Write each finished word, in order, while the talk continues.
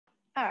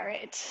All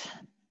right.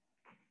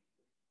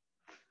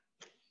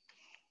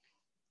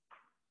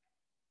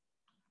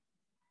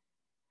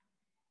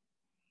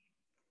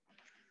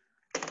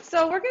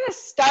 So we're going to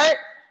start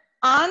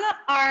on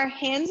our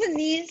hands and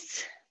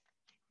knees.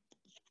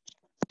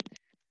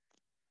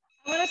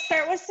 I'm going to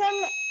start with some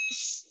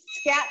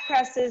scat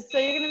presses. So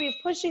you're going to be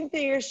pushing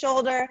through your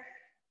shoulder,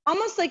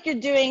 almost like you're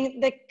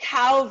doing the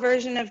cow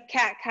version of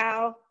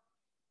cat-cow.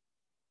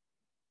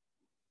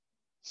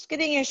 Just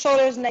getting your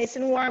shoulders nice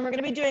and warm. We're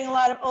going to be doing a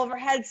lot of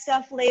overhead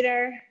stuff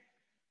later.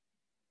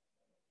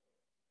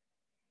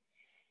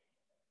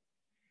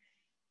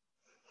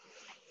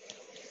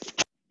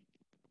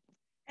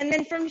 And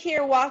then from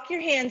here, walk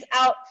your hands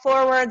out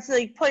forward so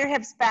you pull your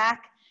hips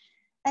back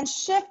and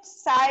shift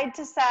side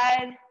to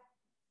side.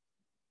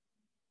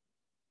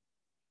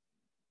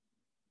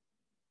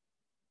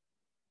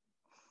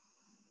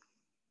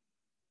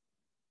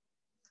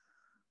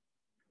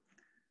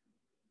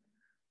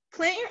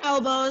 Plant your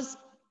elbows.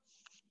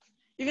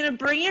 You're going to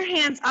bring your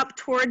hands up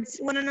towards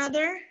one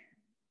another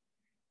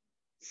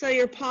so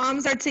your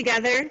palms are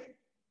together.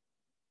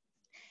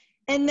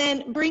 And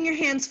then bring your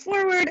hands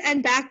forward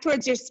and back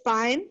towards your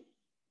spine.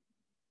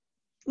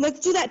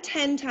 Let's do that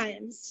 10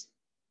 times.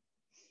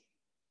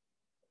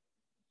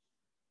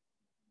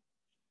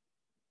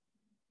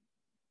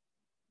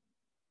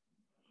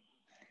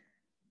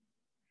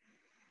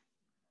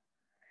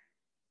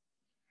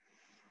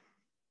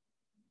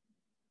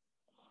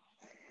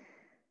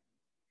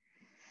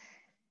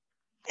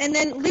 And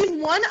then leave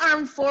one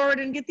arm forward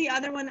and get the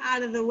other one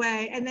out of the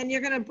way. And then you're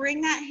going to bring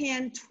that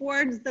hand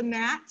towards the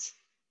mat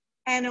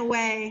and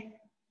away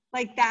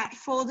like that,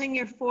 folding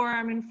your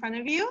forearm in front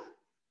of you.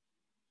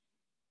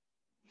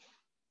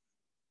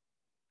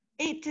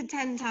 8 to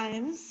 10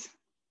 times.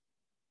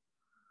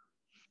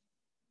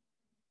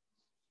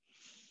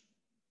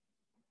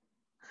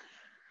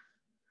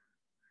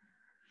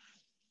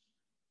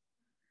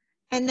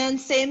 And then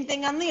same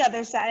thing on the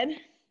other side.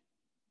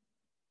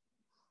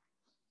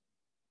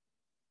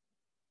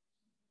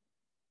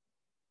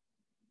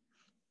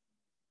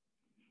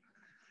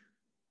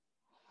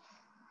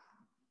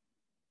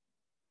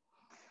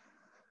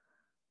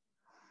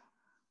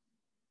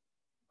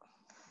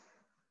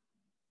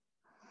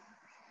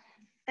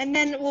 And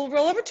then we'll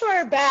roll over to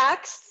our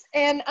backs,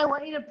 and I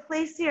want you to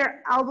place your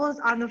elbows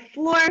on the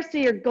floor so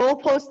you're goal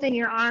posting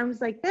your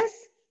arms like this.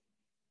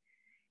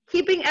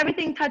 Keeping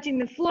everything touching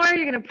the floor,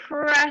 you're going to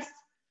press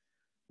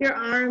your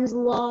arms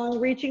long,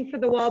 reaching for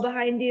the wall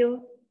behind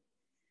you.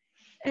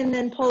 And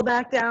then pull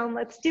back down.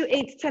 Let's do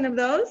 8 to 10 of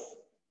those.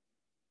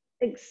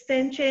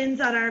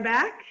 Extensions on our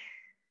back.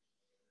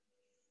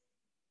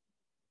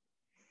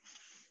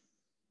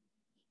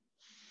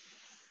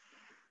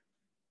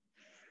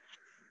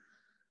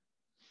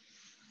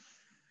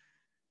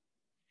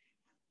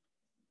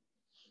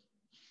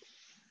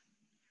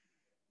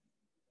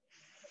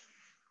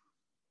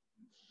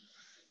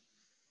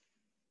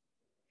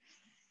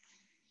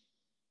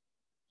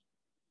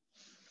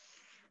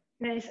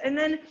 Nice, and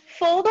then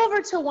fold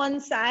over to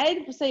one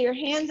side. So your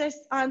hands are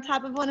on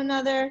top of one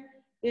another,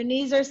 your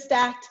knees are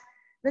stacked.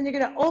 Then you're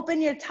gonna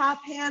open your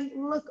top hand,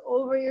 look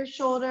over your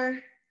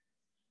shoulder.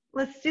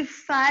 Let's do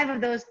 5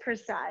 of those per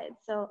side.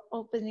 So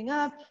opening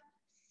up,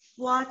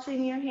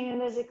 watching your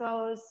hand as it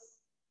goes,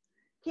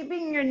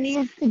 keeping your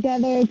knees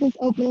together, just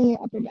opening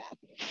your upper back.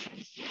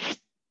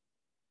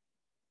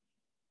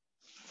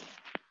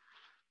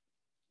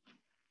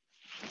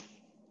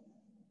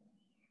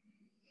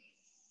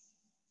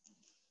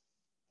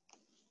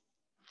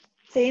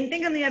 Same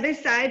thing on the other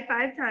side,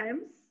 5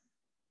 times.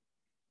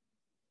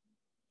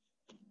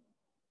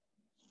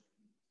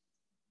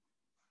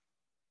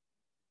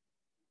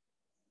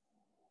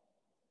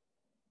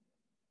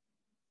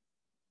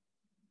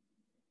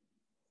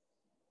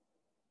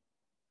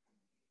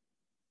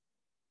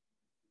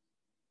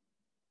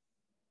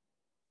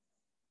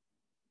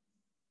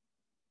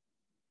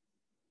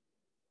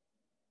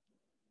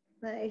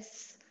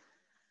 Nice.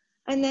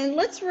 And then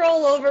let's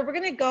roll over. We're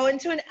gonna go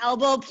into an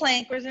elbow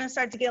plank. We're gonna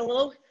start to get a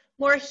little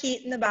more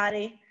heat in the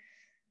body.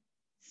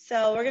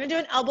 So we're gonna do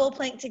an elbow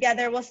plank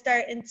together. We'll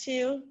start in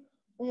 2,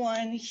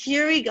 1,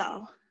 here we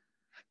go.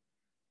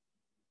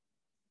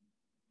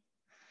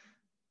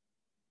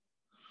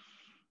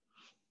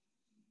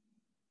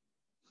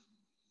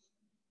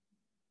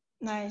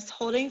 Nice,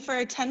 holding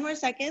for 10 more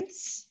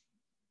seconds.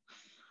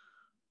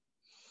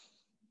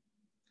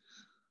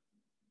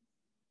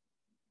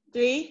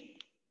 3,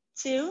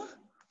 2,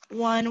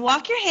 1.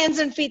 Walk your hands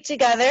and feet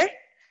together.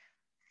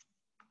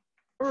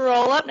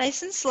 Roll up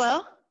nice and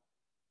slow.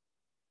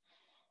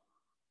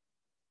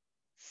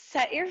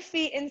 Set your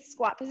feet in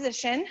squat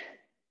position.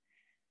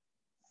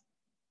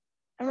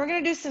 And we're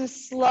gonna do some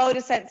slow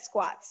descent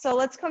squats. So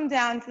let's come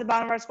down to the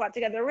bottom of our squat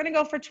together. We're gonna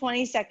go for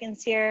 20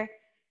 seconds here.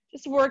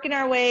 Just working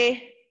our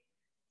way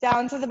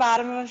down to the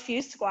bottom of a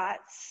few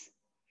squats.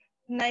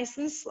 Nice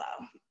and slow.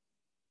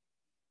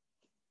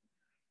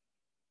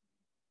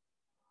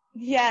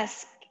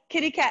 Yes,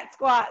 kitty cat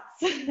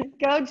squats.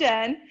 Go,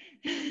 Jen.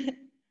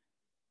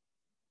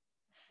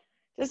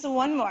 Just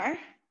one more.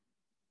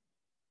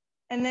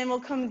 And then we'll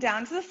come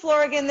down to the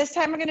floor again. This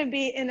time we're gonna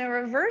be in a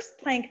reverse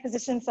plank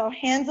position, so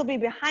hands will be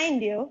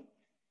behind you.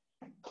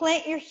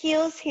 Plant your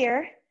heels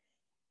here.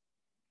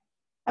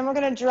 And we're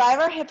gonna drive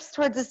our hips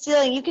towards the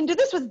ceiling. You can do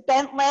this with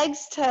bent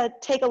legs to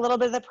take a little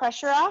bit of the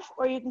pressure off,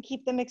 or you can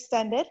keep them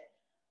extended,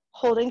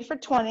 holding for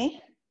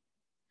 20.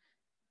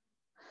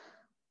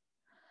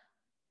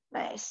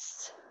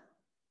 Nice.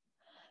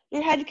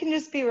 Your head can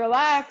just be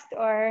relaxed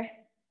or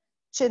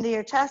chin to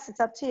your chest, it's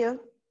up to you.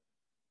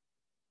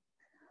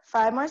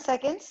 5 more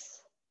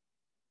seconds.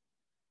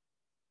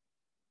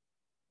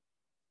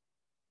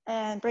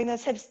 And bring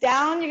those hips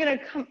down. You're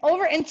gonna come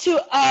over into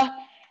a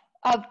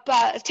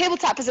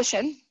tabletop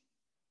position.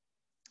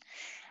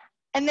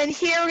 And then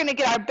here we're gonna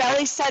get our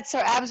belly set so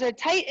our abs are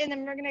tight, and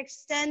then we're gonna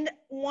extend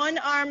one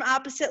arm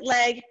opposite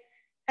leg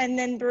and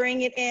then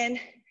bring it in.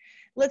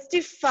 Let's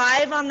do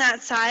 5 on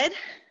that side.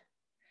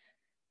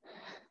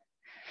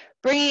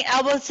 Bringing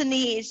elbow to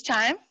knee each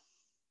time.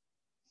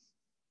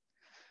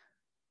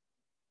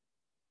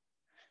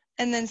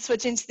 And then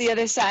switching to the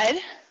other side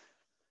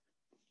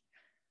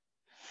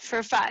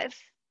for 5.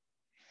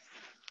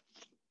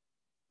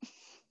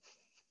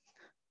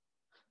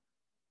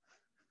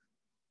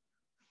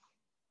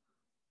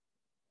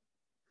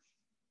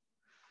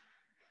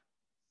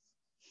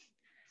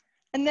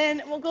 And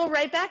then we'll go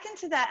right back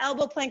into that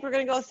elbow plank. We're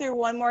gonna go through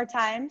one more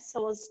time.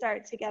 So we'll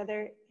start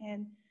together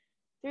in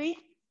 3,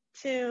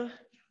 2,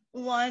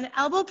 1.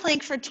 Elbow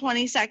plank for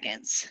 20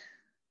 seconds.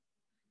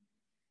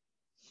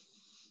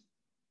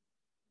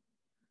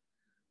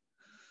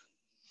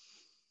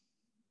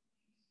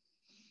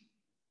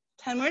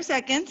 Ten more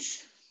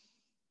seconds.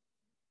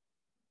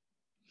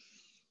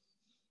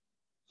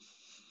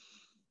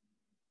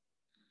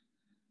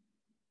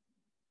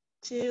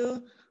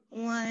 2,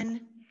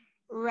 1,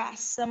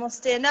 rest. Then we'll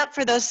stand up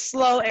for those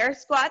slow air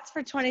squats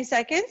for 20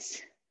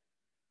 seconds.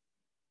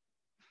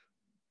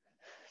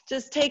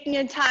 Just taking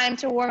your time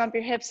to warm up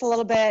your hips a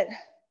little bit.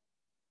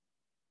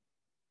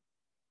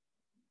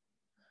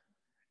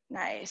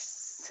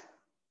 Nice.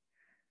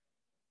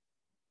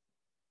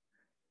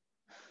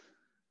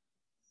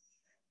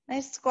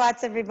 Nice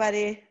squats,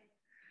 everybody.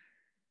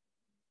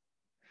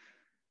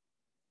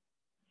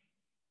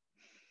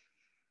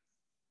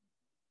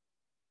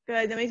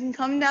 Good, then we can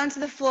come down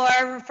to the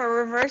floor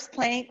for reverse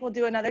plank. We'll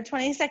do another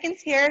 20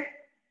 seconds here.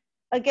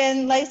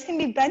 Again, legs can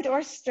be bent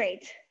or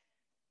straight.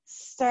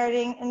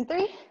 Starting in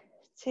 3,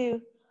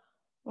 2,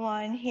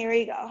 1, here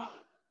we go.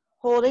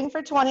 Holding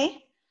for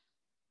 20.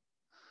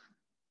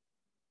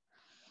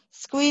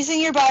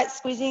 Squeezing your butt,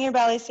 squeezing your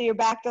belly so your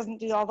back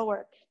doesn't do all the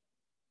work.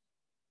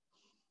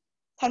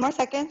 10 more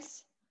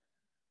seconds.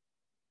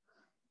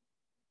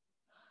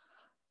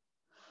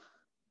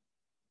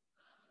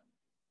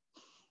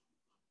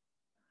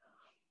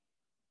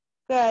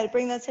 Good,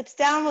 bring those hips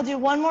down. We'll do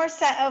one more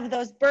set of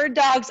those bird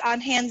dogs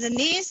on hands and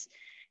knees,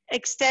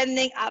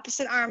 extending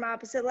opposite arm,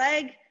 opposite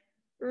leg,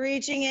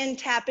 reaching in,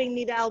 tapping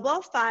knee to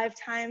elbow 5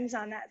 times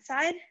on that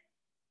side,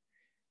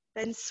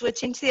 then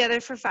switching to the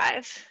other for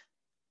 5.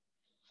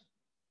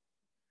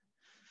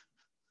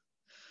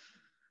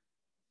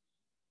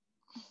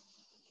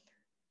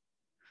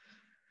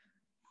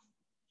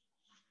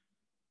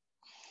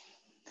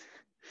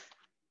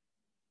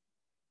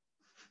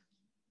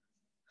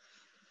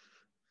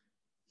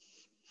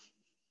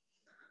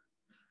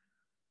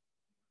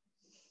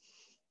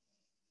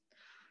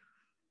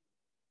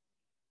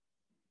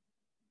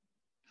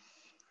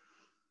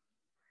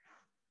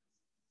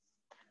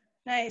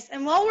 Nice,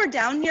 and while we're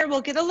down here,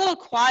 we'll get a little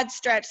quad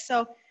stretch.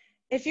 So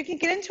if you can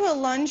get into a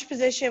lunge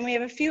position, we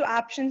have a few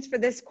options for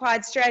this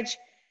quad stretch.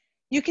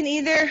 You can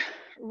either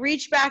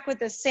reach back with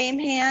the same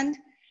hand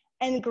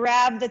and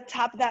grab the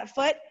top of that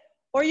foot,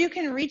 or you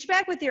can reach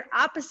back with your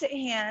opposite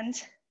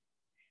hand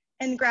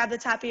and grab the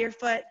top of your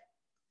foot.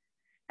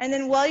 And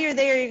then while you're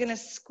there, you're gonna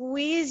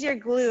squeeze your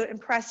glute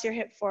and press your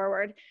hip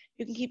forward.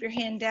 You can keep your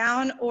hand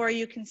down or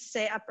you can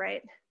stay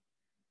upright.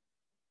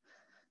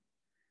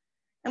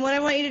 And what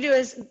I want you to do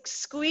is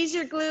squeeze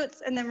your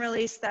glutes and then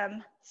release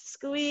them.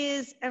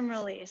 Squeeze and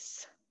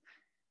release.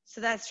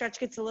 So that stretch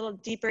gets a little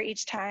deeper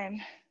each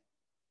time.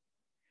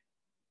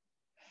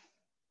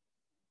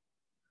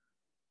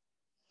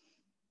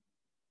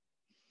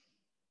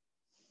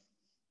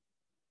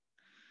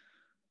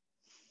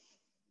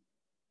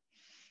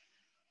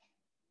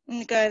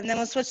 And good, and then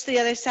we'll switch to the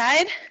other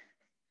side.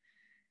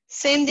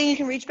 Same thing, you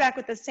can reach back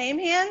with the same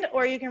hand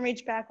or you can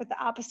reach back with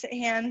the opposite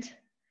hand.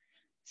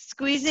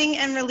 Squeezing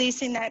and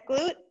releasing that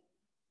glute.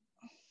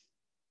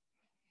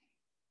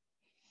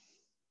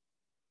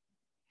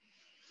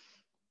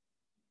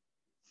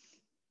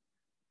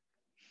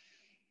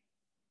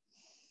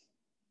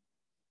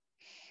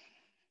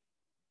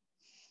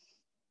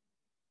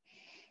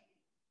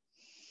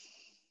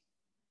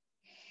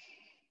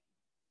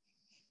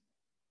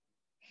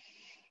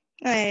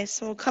 Nice,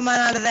 so we'll come on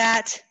out of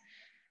that.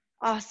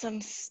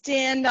 Awesome,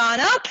 stand on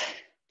up.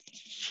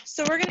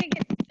 So we're gonna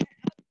get up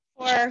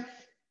for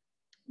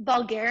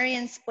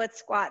Bulgarian split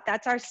squat.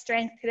 That's our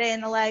strength today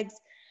in the legs.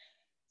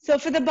 So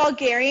for the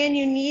Bulgarian,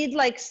 you need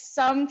like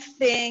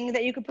something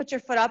that you could put your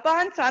foot up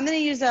on. So I'm going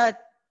to use a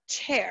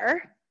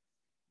chair.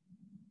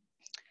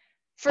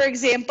 For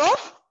example,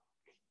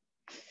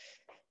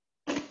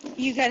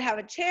 you could have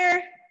a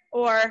chair,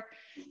 or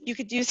you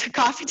could use a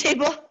coffee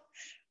table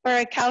or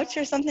a couch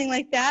or something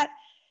like that.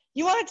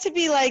 You want it to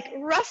be like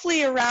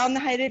roughly around the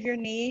height of your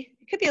knee.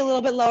 It could be a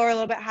little bit lower, a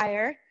little bit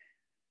higher.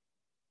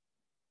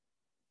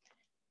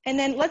 And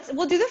then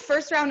we'll do the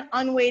first round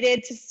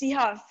unweighted to see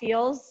how it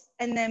feels,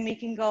 and then we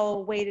can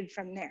go weighted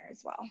from there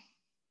as well.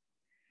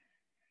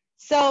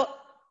 So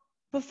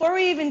before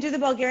we even do the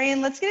Bulgarian,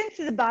 let's get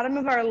into the bottom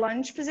of our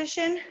lunge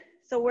position.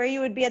 So where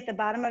you would be at the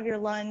bottom of your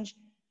lunge,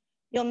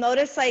 you'll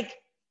notice like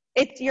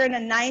you're in a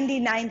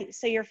 90-90.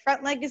 So your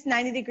front leg is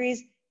 90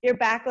 degrees, your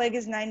back leg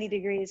is 90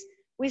 degrees.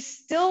 We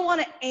still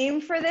want to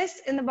aim for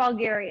this in the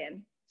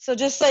Bulgarian. So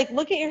just like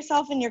look at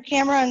yourself in your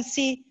camera and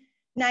see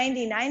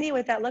 90-90,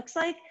 what that looks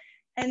like.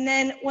 And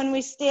then when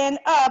we stand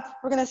up,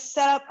 we're going to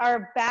set up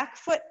our back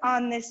foot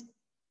on this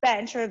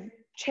bench or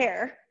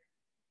chair.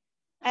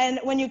 And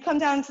when you come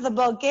down to the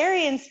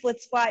Bulgarian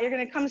split squat, you're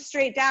going to come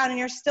straight down and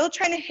you're still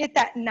trying to hit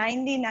that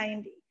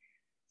 90-90.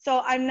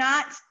 So I'm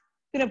not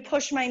going to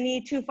push my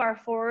knee too far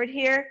forward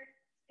here.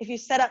 If you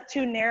set up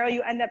too narrow,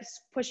 you end up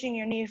pushing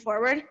your knee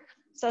forward.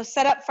 So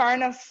set up far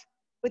enough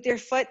with your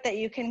foot that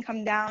you can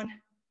come down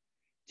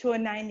to a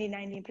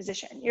 90-90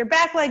 position. Your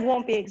back leg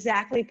won't be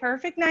exactly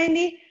perfect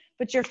 90,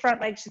 but your front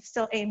leg should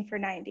still aim for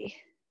 90.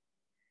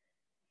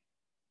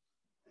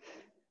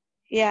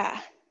 Yeah.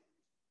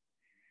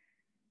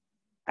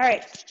 All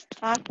right,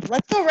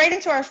 let's go right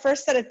into our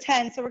first set of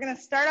 10. So we're gonna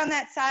start on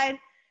that side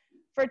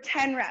for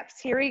 10 reps.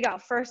 Here we go,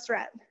 first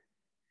rep.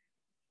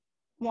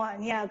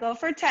 1, yeah, go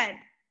for 10.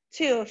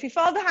 2, if you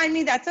fall behind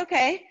me, that's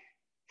okay.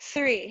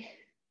 3,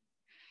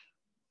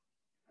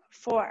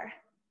 4,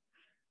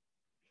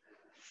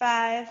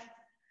 5,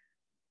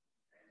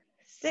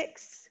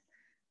 6,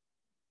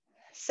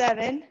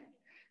 7,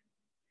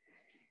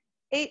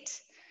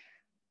 8,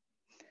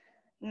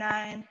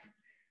 9,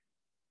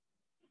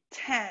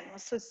 10. We'll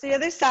switch to the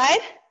other side.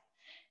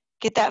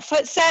 Get that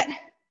foot set. And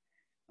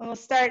we'll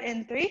start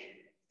in 3,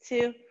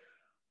 2,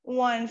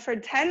 1 for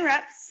 10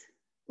 reps.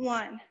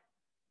 1,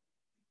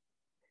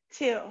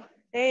 2,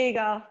 there you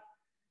go.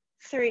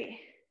 3,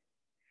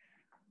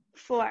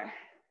 4,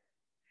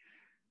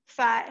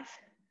 5,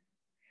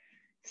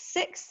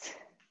 6,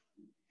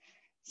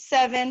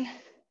 7,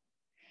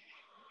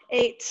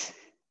 8,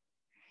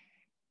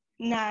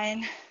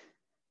 9,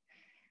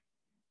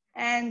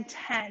 and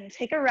 10.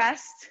 Take a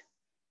rest.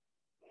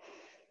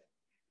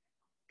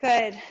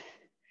 Good.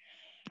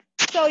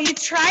 So you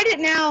tried it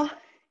now.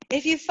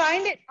 If you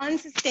find it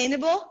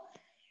unsustainable,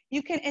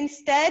 you can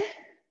instead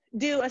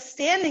do a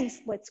standing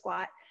split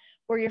squat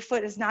where your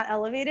foot is not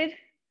elevated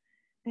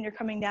and you're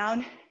coming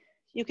down.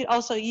 You could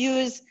also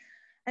use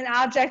an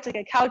object like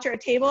a couch or a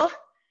table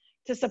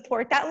to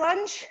support that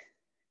lunge.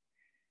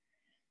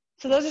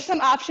 So those are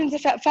some options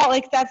if it felt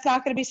like that's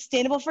not going to be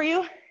sustainable for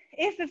you.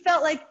 If it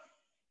felt like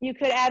you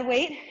could add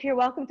weight, you're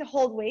welcome to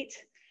hold weight.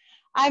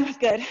 I'm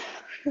good.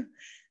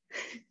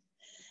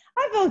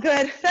 I feel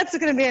good. That's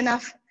going to be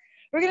enough.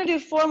 We're going to do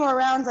 4 more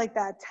rounds like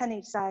that, 10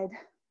 each side.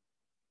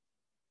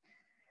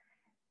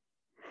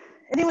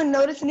 Anyone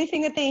notice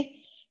anything that they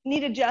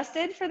need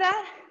adjusted for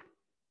that?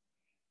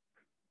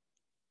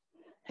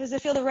 Does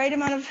it feel the right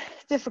amount of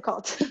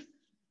difficult?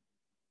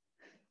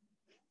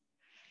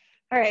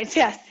 All right,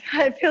 yes,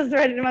 it feels the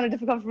right amount of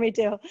difficult for me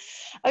too.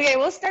 Okay,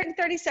 we'll start in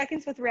 30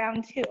 seconds with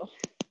round 2.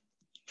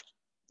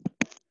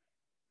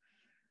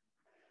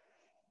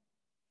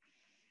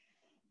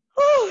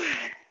 Whew.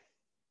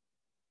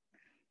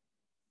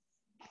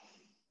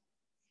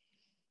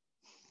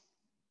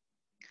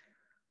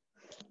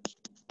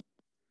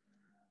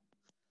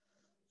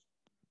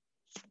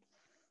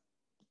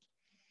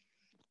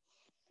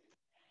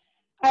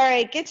 All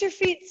right, get your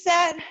feet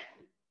set.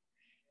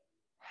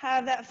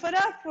 Have that foot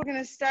up. We're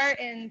gonna start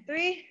in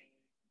 3,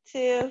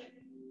 2,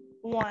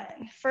 1.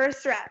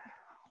 First rep.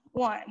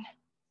 1,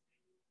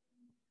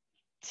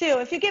 2.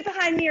 If you get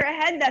behind me or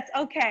ahead, that's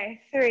okay.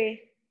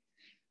 3,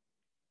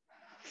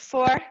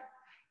 4,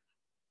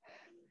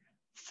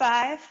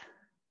 5,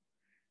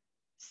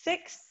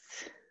 6,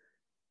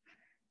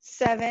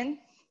 7,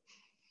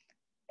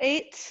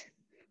 8,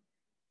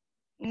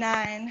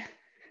 9,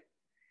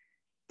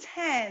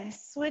 10.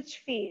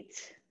 Switch feet.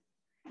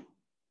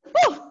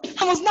 Woo!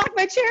 Almost knocked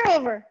my chair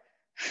over.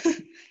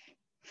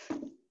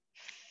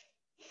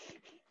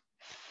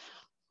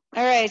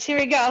 All right, here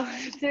we go.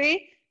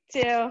 3,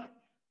 2,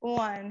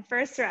 1.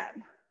 First rep.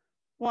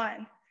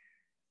 1,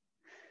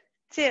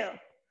 2,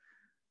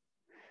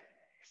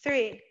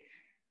 3,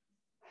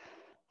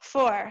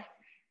 4,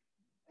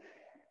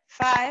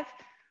 5,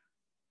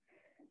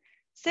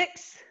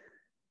 6,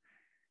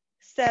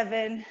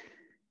 7,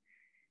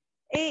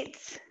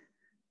 8,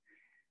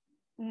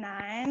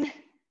 9,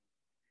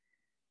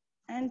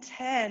 and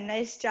 10.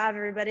 Nice job,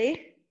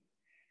 everybody.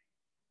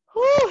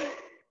 Whew,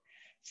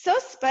 so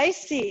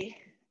spicy.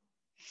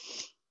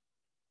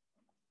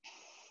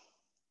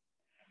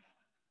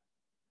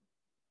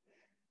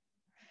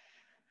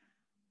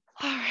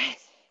 All right,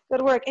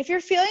 good work. If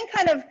you're feeling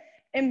kind of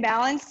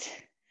imbalanced,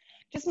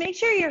 just make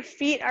sure your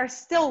feet are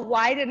still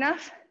wide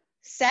enough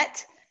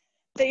set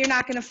that you're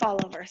not gonna fall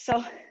over.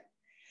 So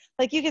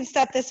like you can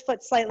step this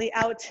foot slightly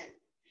out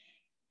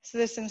so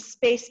there's some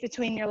space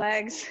between your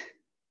legs.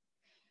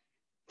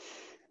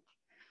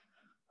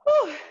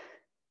 Whew.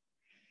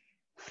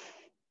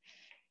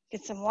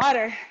 Get some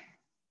water.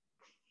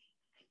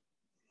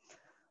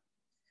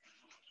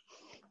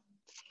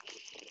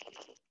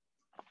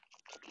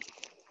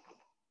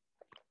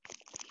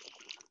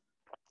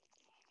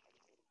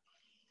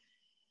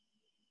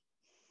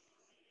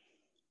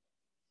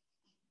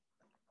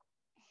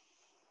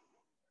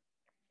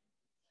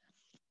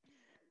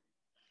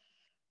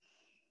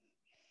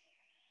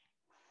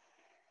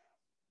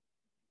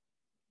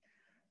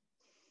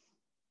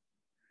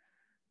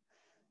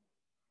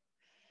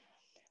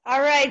 All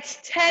right,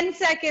 10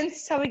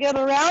 seconds till we go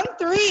to round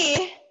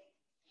 3.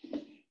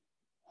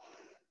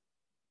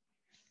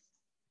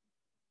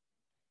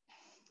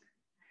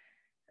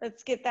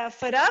 Let's get that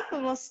foot up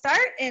and we'll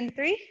start in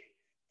 3,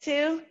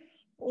 2,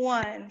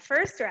 1.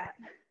 First rep.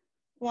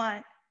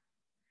 1,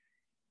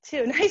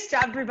 2. Nice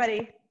job,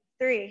 everybody.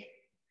 3,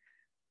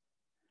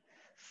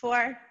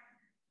 4,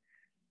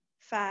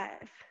 5,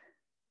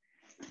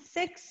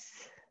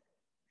 6,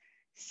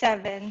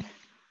 7,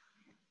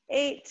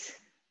 8,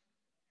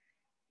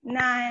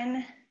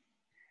 9,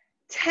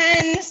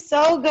 10.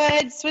 So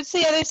good. Switch to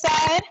the other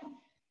side.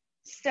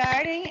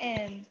 Starting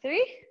in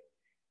 3,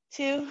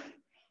 2,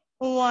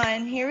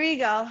 1. Here we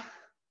go.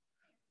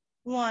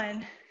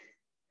 1,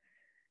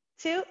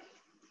 2,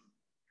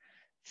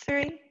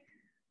 3,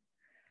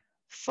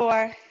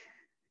 4,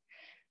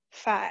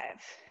 5,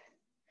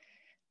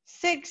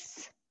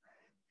 6,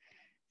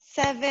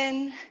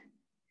 7,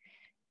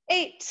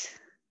 8,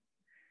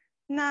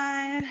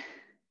 9,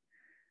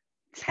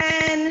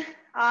 10.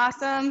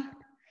 Awesome.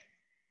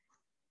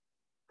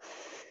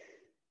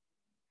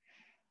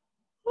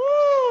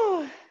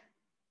 Woo.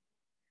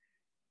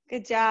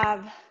 Good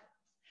job.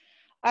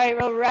 All right,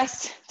 we'll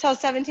rest till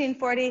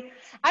 17:40.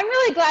 I'm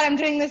really glad I'm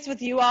doing this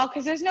with you all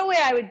because there's no way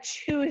I would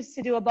choose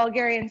to do a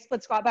Bulgarian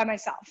split squat by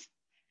myself.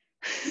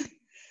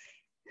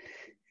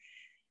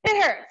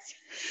 It hurts.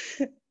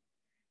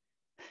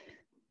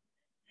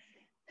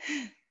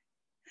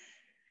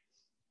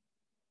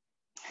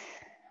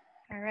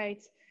 All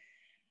right,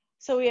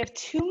 so we have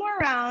 2 more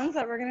rounds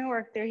that we're gonna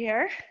work through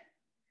here.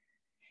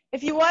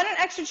 If you want an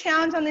extra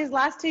challenge on these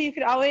last 2, you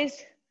could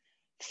always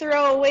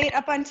throw a weight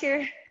up onto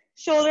your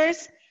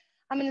shoulders.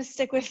 I'm gonna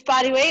stick with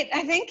body weight,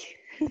 I think.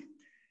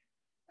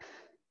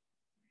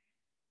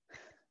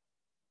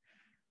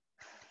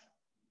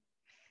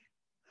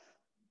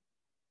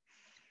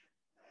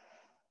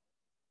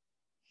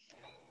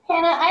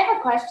 Hannah, I have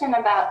a question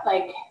about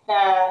like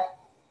the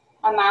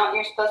amount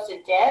you're supposed to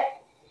dip.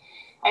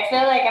 I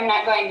feel like I'm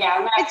not going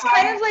down that It's far.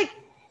 kind of like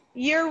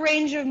your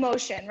range of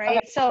motion, right?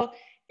 Okay. So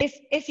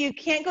if you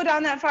can't go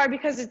down that far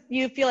because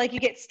you feel like you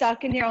get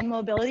stuck in your own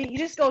mobility, you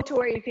just go to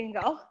where you can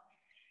go.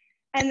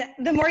 And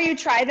the more you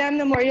try them,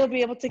 the more you'll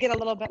be able to get a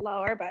little bit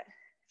lower. But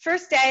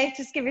first day,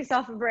 just give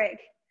yourself a break.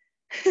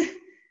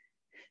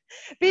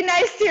 Be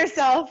nice to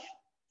yourself.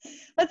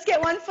 Let's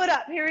get 1 foot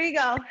up. Here we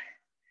go.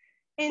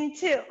 In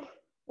 2,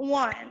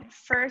 1.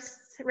 First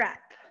rep.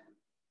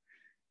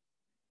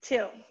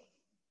 2,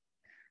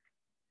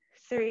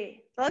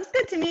 3. That looks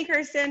good to me,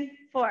 Kirsten.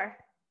 4,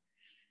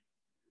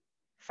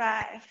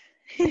 5,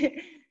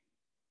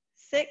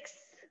 6,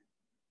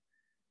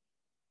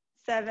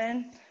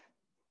 7,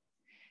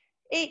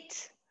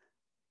 8,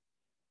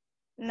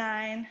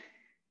 9,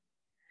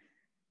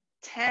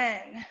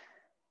 10.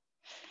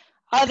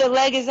 Other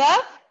leg is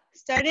up.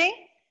 Starting.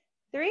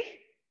 3,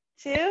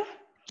 2,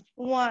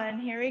 1.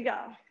 Here we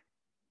go.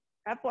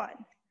 Rep 1,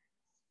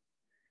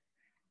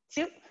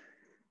 2,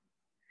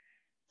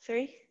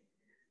 3,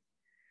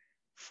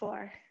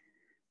 4.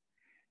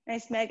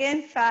 Nice,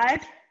 Megan.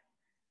 5,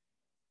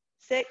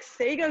 6.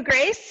 There you go,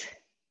 Grace.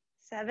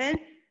 7,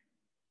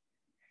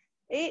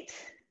 8,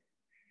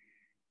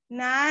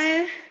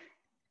 9,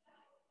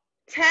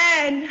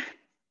 10.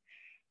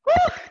 Woo!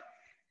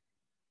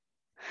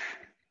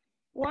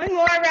 1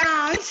 more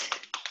round.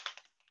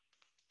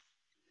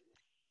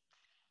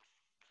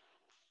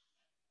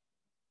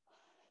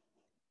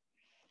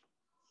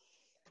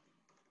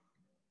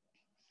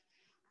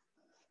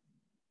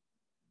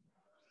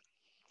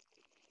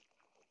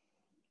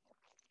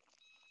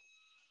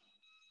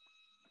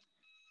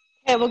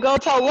 Okay, we'll go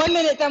till 1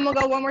 minute, then we'll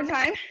go 1 more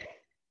time.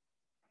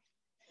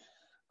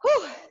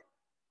 Whew.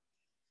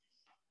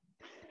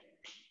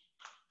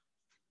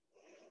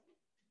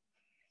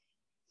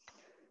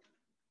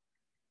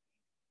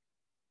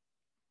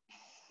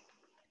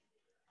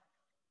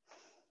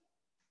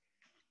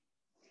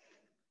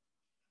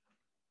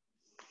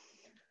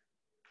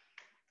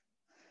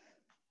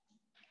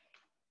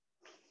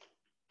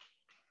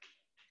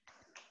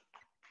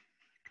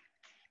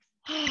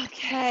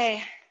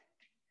 Okay.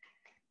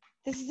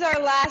 This is our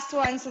last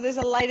one, so there's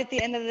a light at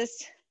the end of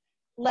this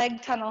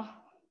leg tunnel,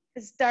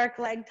 this dark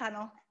leg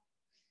tunnel.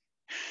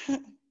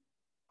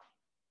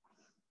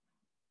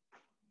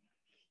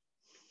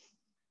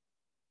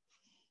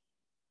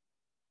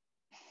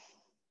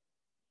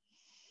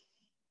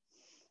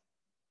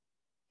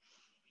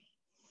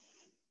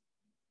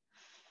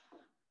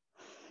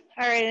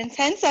 All right, in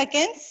 10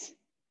 seconds,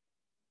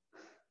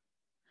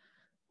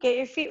 get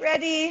your feet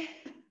ready.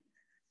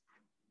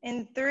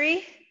 In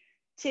 3,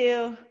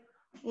 2,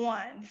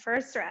 1.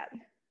 First rep.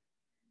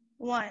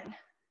 1,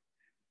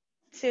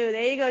 2.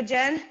 There you go,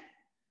 Jen.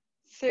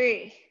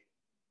 3,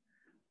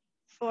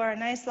 4.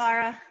 Nice,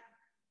 Lara.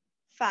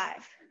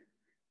 5,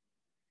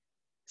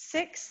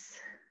 6,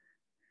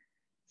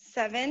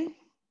 7,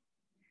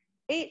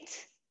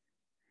 8,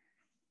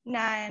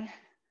 9,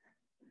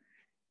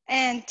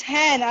 and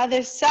 10.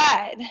 Other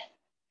side.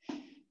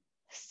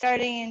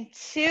 Starting in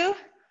 2,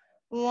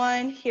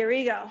 1. Here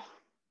we go.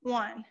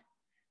 1,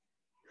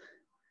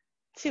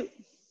 2,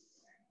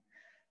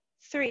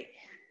 3,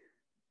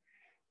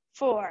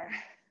 4,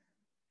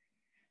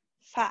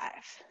 5,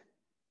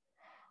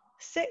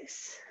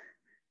 6,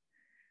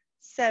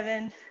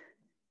 7,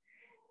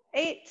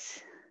 8,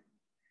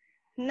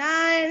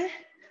 9,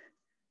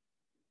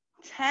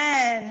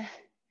 10.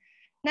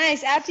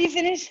 Nice. After you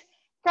finish,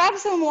 grab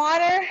some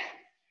water.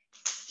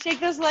 Shake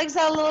those legs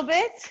out a little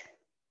bit.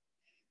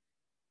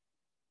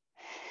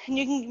 And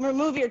you can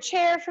remove your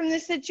chair from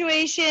this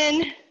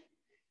situation.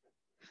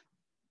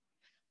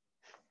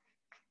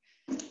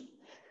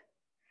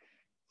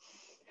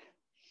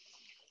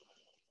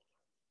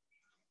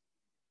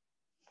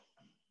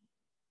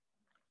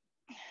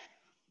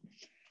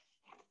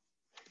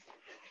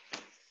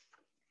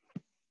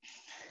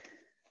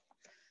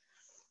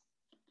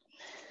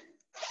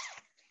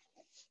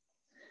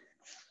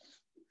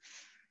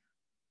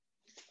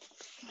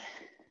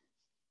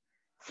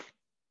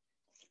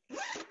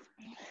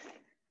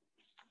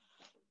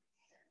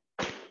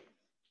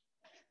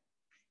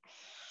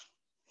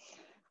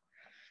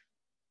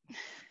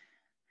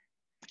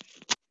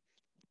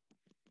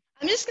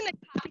 I'm just going to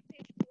copy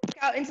paste the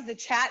workout into the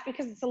chat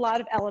because it's a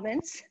lot of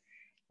elements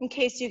in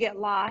case you get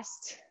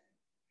lost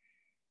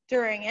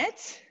during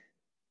it.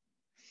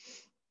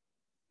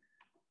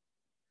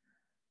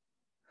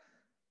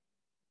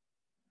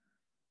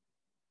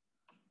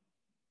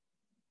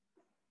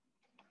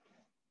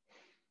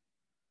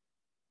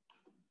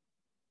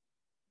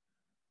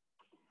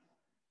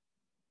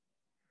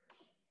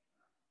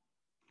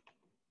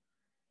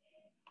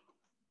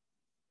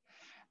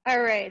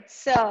 All right,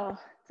 so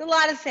it's a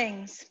lot of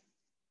things.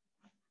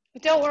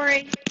 But don't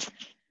worry,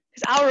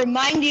 because I'll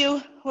remind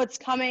you what's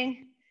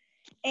coming.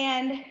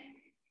 And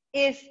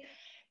if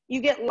you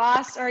get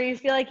lost or you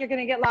feel like you're going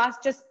to get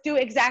lost, just do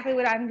exactly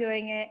what I'm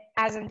doing it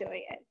as I'm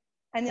doing it.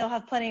 And you'll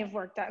have plenty of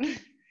work done.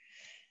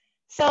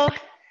 So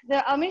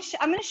I'm going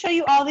to show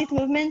you all these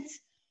movements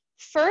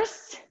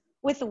first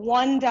with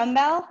one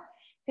dumbbell,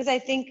 because I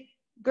think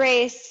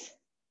Grace,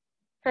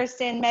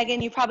 Kirsten,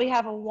 Megan, you probably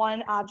have a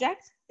one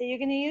object that you're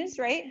going to use,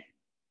 right?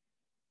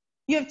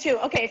 You have 2.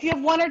 Okay, if you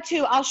have 1 or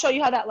 2, I'll show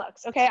you how that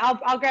looks. Okay,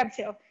 I'll grab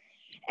 2.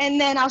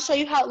 And then I'll show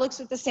you how it looks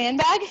with the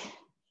sandbag.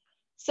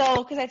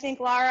 So, because I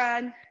think Lara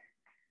and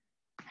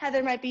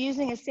Heather might be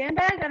using a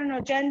sandbag. I don't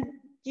know, Jen,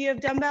 do you have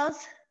dumbbells?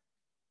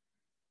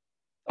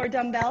 Or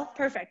dumbbell?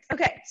 Perfect.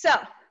 Okay, so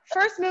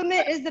first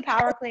movement is the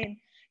power clean.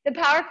 The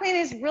power clean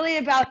is really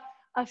about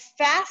a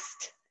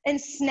fast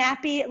and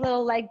snappy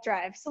little leg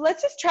drive. So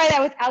let's just try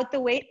that without the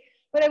weight.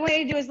 What I want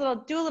you to do is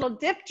do a little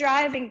dip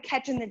drive and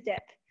catch in the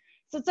dip.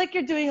 So it's like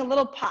you're doing a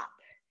little pop.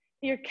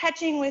 You're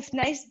catching with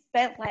nice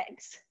bent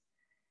legs.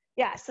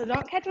 Yeah, so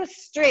don't catch with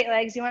straight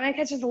legs. You want to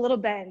catch with a little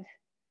bend.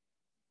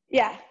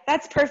 Yeah,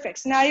 that's perfect.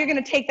 So now you're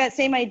going to take that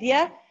same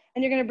idea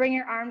and you're going to bring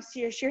your arms to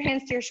your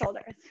hands to your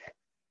shoulders.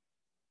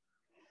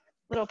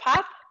 Little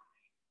pop,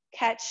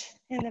 catch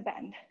in the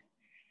bend.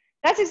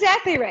 That's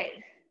exactly right.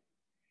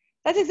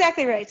 That's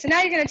exactly right. So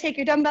now you're going to take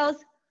your dumbbells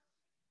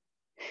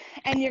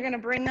and you're going to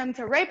bring them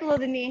to right below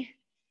the knee.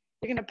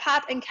 You're going to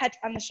pop and catch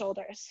on the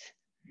shoulders.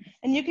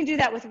 And you can do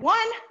that with 1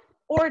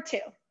 or 2.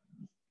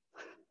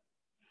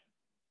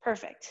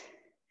 Perfect.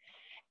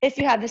 If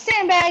you have the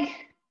sandbag,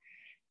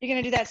 you're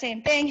going to do that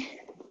same thing.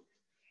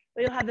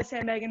 But you'll have the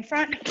sandbag in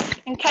front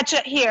and catch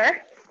it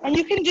here. And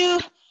you can do,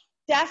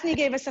 Daphne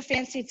gave us a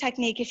fancy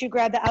technique. If you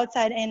grab the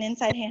outside and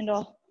inside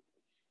handle,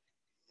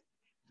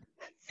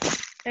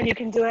 then you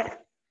can do it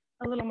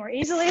a little more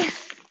easily.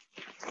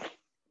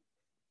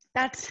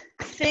 That's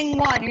thing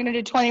 1. You're going to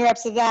do 20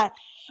 reps of that.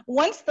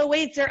 Once the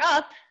weights are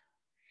up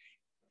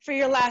for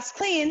your last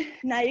clean,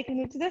 now you can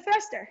move to the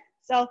thruster.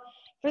 So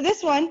for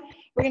this one,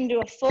 we're going to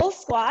do a full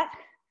squat.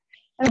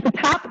 And at the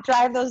top,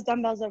 drive those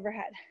dumbbells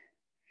overhead.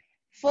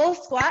 Full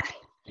squat,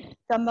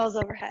 dumbbells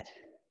overhead.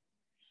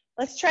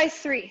 Let's try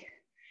 3.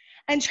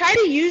 And try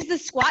to use the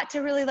squat to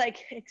really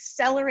like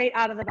accelerate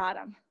out of the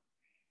bottom.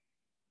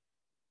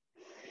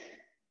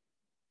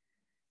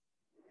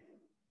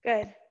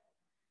 Good.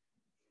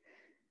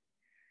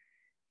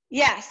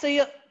 Yeah, so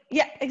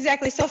yeah,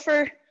 exactly. So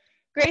for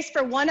Grace,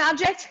 for one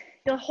object,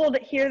 you'll hold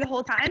it here the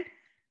whole time,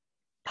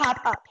 pop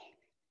up.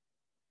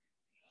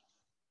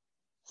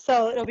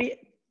 So it'll be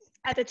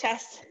at the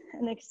chest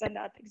and extend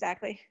up,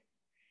 exactly.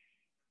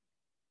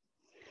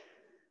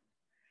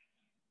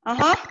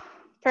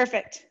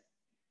 Perfect.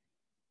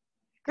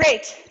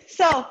 Great.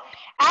 So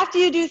after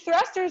you do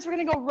thrusters, we're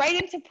gonna go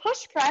right into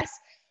push press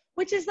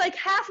which is like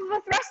half of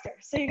a thruster.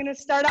 So you're gonna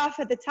start off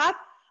at the top,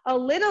 a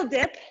little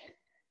dip,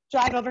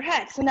 drive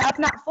overhead. So now it's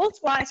not full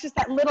squat, it's just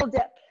that little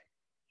dip.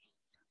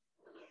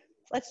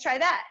 Let's try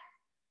that.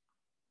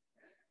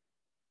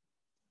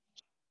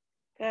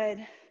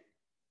 Good.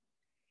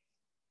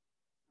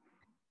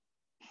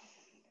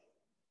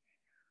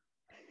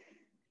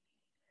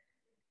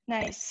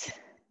 Nice.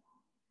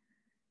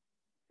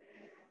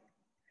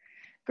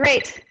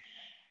 Great.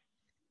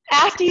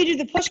 After you do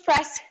the push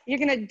press, you're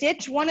gonna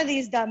ditch one of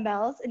these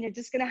dumbbells and you're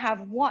just gonna have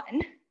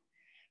one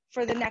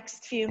for the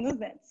next few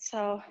movements.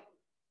 So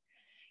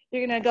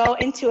you're gonna go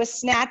into a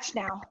snatch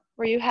now,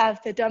 where you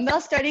have the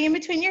dumbbell starting in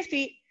between your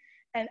feet,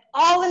 and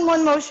all in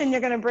one motion, you're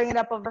gonna bring it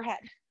up overhead.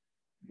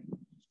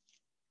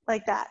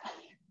 Like that.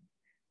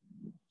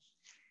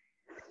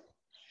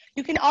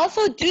 You can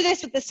also do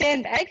this with the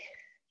sandbag.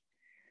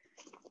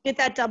 Get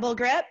that double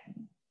grip.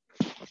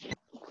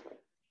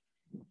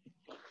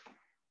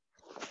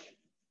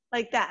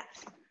 Like that.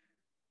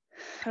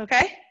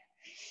 Okay?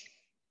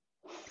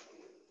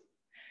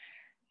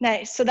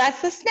 Nice, so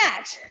that's the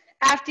snatch.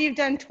 After you've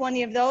done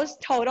 20 of those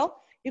total,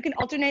 you can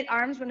alternate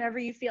arms whenever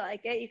you feel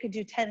like it. You could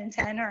do 10 and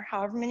 10 or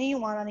however many you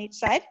want on each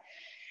side.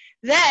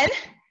 Then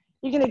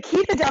you're gonna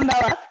keep the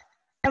dumbbell up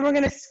and we're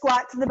gonna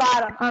squat to the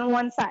bottom on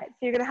one side. So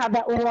you're gonna have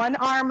that one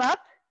arm up,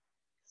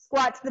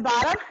 squat to the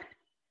bottom,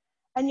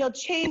 and you'll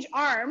change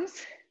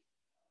arms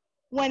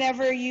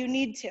whenever you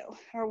need to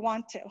or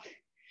want to.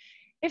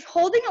 If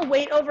holding a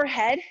weight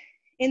overhead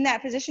in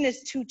that position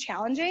is too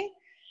challenging,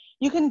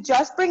 you can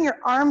just bring your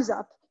arms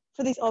up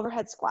for these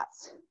overhead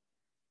squats.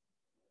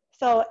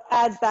 So it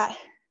adds that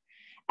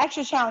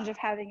extra challenge of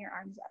having your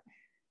arms up.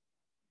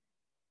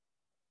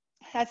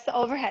 That's the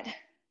overhead.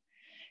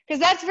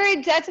 Because that's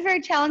a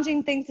very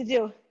challenging thing to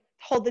do,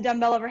 hold the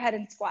dumbbell overhead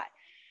and squat.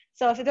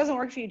 So if it doesn't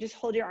work for you, just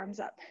hold your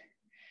arms up.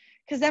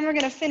 Because then we're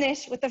gonna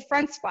finish with the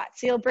front squat.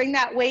 So you'll bring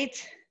that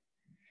weight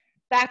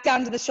back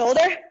down to the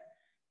shoulder,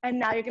 and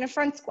now you're gonna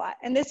front squat.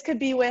 And this could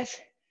be with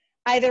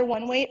either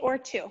one weight or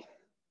two.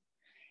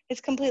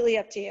 It's completely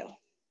up to you.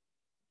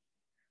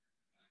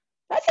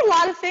 That's a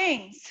lot of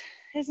things,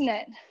 isn't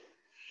it?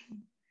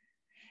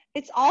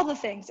 It's all the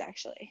things,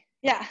 actually.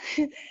 Yeah,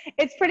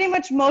 it's pretty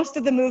much most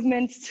of the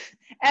movements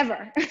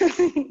ever.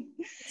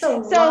 So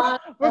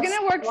we're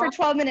gonna work for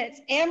 12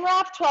 minutes.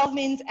 AMRAP 12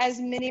 means as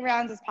many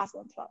rounds as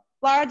possible in 12.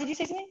 Laura, did you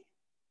say something?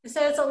 I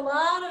said it's a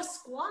lot of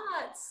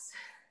squats.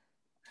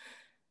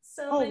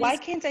 So why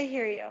can't I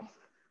hear you?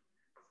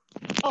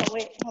 Oh,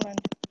 wait, hold on.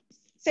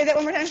 Say that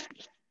one more time.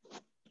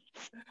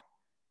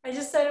 I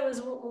just said it was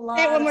a lot.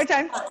 Say it one more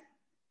time. A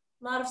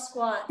lot of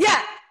squats.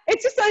 Yeah,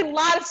 it's just a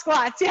lot of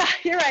squats. Yeah,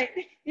 you're right.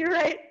 You're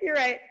right. You're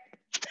right.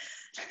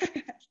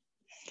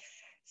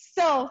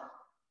 So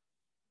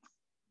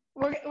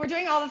we're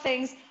doing all the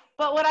things,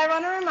 but what I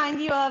want to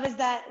remind you of is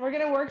that we're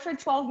going to work for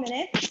 12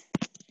 minutes.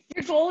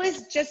 Your goal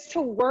is just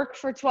to work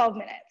for 12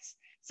 minutes.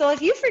 So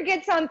if you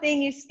forget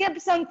something, you skip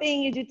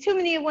something, you do too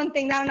many of one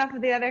thing, not enough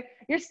of the other,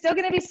 you're still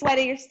going to be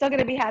sweaty, you're still going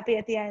to be happy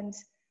at the end.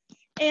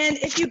 And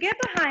if you get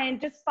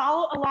behind, just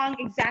follow along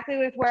exactly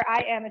with where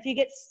I am. If you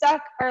get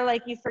stuck or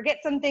like you forget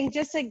something,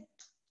 just like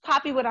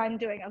copy what I'm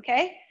doing,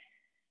 okay?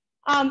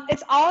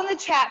 It's all in the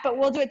chat, but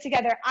we'll do it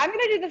together. I'm going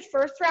to do the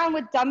first round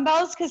with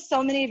dumbbells because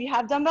so many of you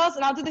have dumbbells,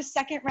 and I'll do the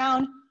second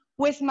round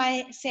with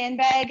my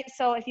sandbag.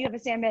 So if you have a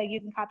sandbag,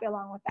 you can copy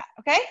along with that,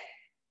 okay?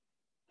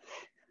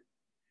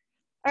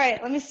 All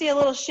right, let me see a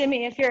little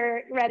shimmy if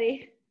you're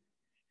ready.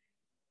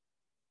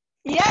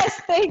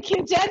 Yes, thank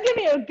you, Jen. Give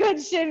me a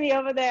good shimmy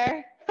over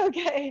there.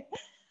 Okay.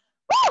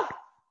 Woo!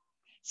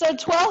 So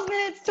 12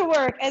 minutes to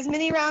work, as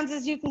many rounds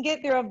as you can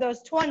get through of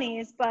those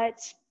 20s, but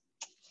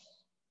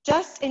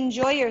just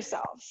enjoy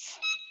yourselves.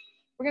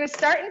 We're gonna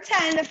start in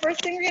 10. The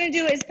first thing we're gonna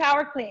do is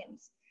power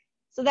cleans.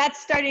 So that's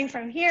starting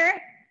from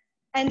here,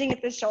 ending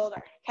at the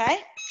shoulder, okay?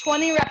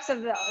 20 reps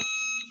of those.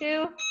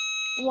 2,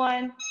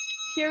 1,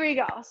 here we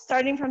go.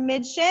 Starting from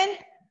mid shin,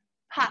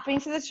 popping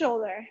to the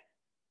shoulder.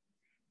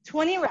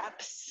 20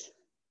 reps.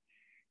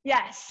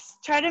 Yes,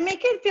 try to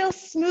make it feel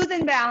smooth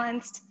and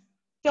balanced.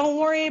 Don't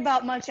worry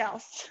about much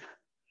else.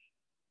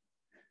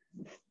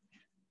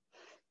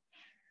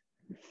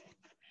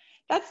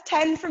 That's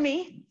 10 for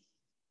me.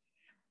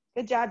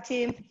 Good job,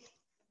 team.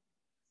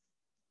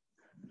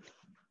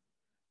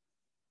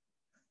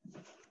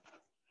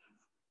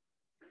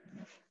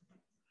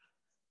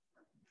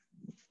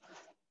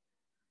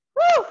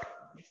 Woo!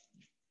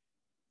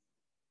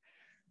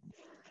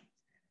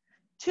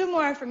 2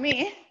 more for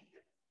me.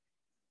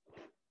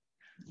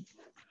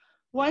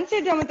 Once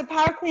you're done with the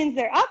power cleans,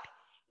 they're up.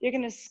 You're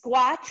gonna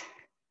squat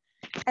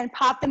and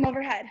pop them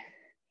overhead.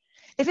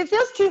 If it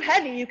feels too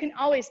heavy, you can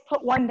always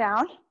put one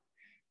down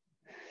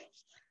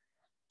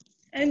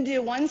and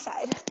do one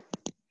side.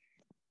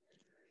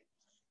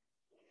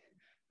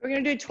 We're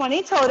gonna do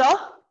 20 total.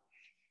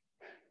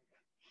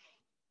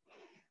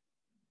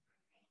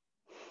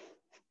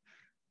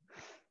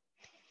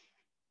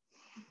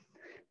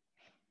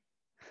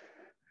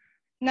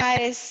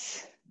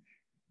 Nice.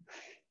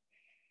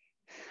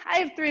 I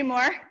have 3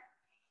 more.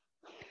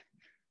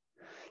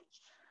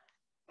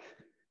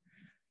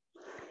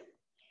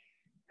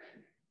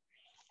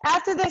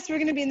 After this, we're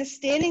gonna be in the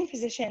standing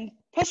position,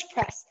 push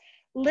press,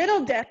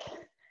 little dip,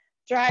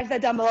 drive the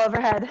dumbbell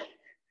overhead.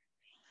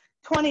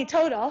 20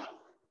 total.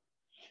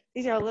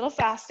 These are a little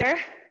faster,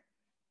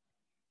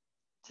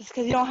 just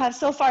because you don't have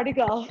so far to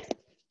go.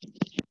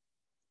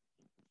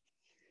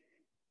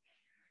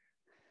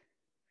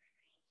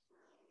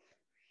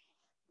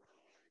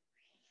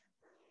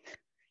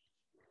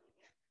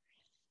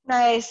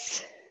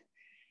 Nice.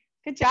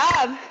 Good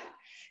job.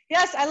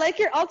 Yes, I like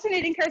your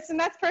alternating, Kirsten.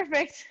 That's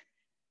perfect.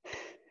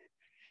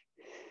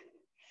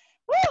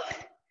 Woo!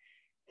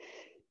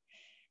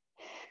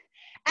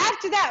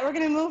 After that, we're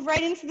going to move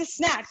right into the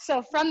snatch.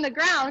 So from the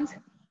ground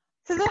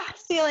to the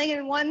ceiling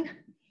in one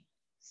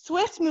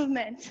swift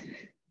movement.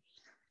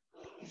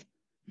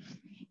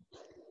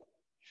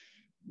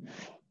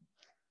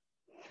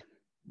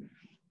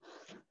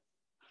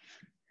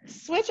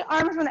 Switch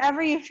arms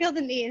whenever you feel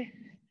the need.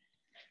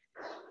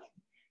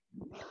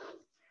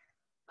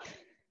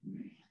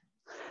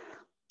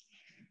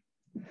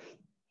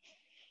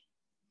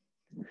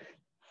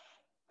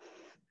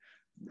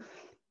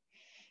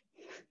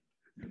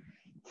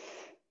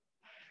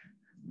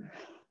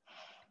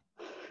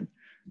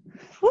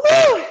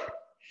 Woo!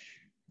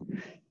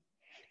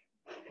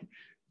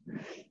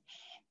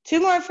 2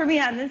 more for me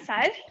on this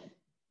side.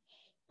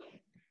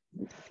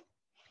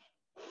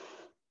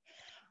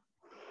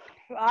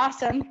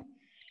 Awesome.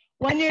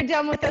 When you're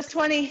done with those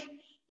 20,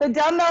 the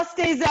dumbbell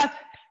stays up,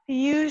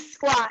 you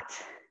squat.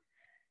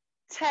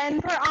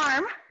 10 per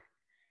arm.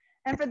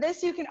 And for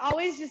this, you can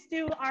always just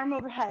do arm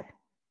overhead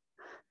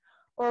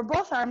or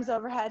both arms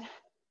overhead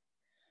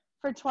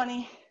for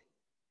 20.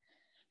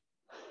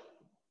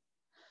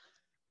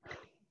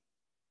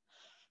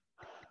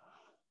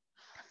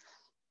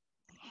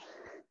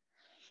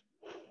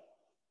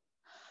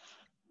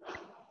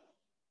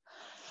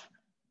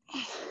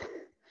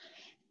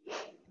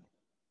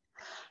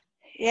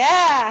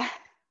 Yeah,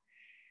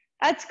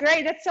 that's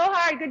great. That's so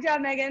hard. Good job,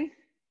 Megan.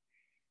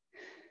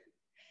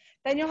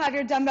 Then you'll have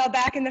your dumbbell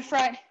back in the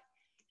front.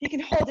 You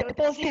can hold it with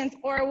both hands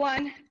or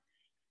one,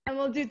 and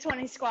we'll do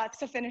 20 squats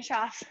to finish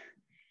off.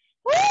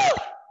 Woo!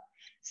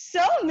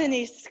 So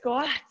many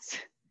squats.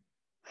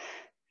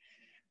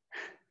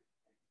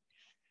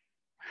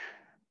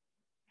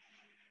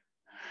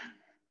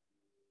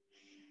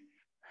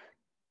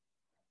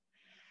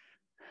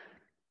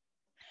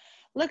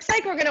 Looks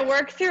like we're gonna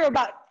work through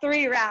about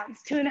 3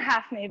 rounds,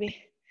 2.5 maybe.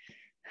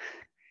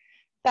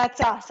 That's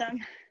awesome.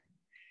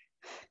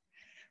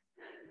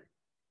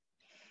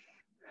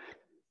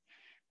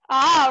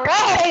 All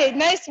right,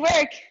 nice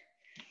work.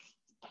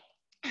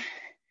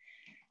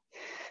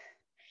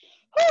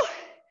 Whew.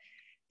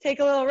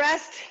 Take a little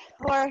rest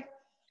or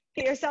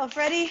get yourself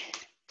ready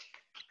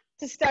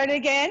to start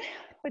again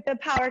with the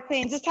power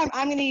cleans. This time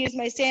I'm gonna use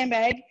my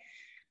sandbag,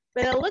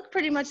 but it'll look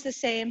pretty much the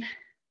same.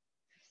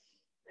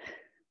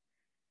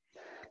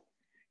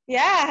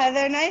 Yeah,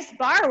 Heather, nice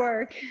bar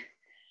work.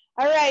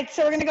 All right,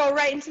 so we're gonna go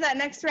right into that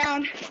next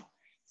round,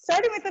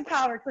 starting with the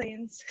power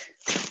cleans.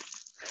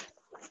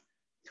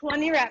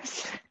 20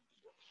 reps.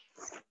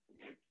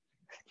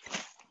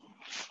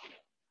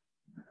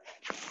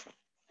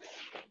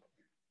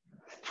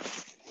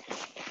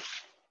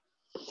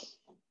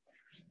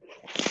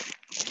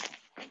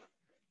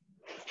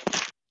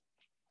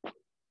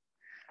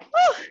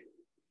 Woo!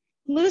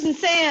 I'm losing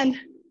sand.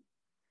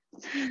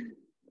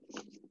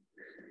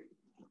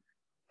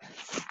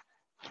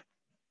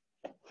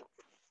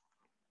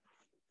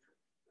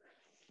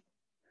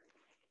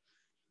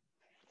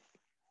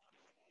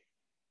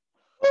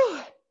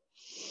 Whew.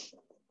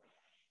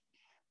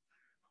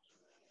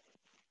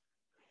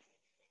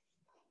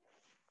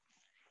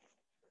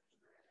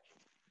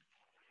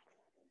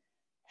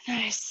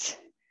 Nice.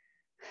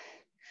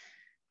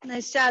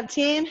 Nice job,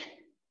 team.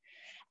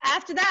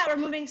 After that, we're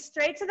moving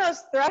straight to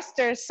those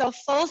thrusters, so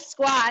full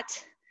squat.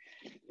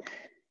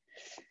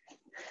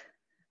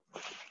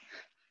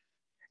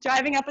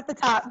 Driving up at the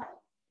top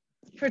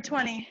for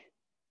 20.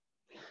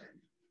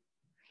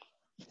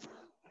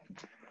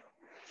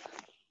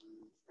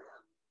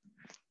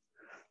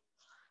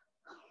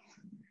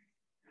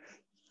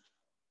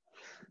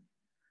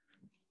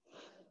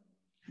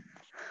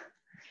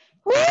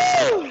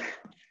 Woo!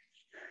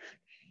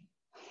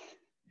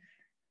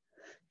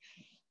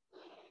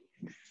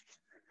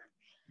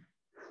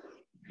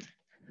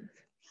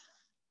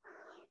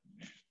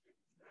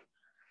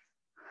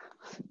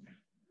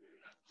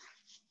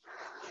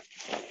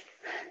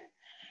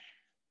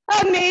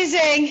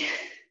 Amazing.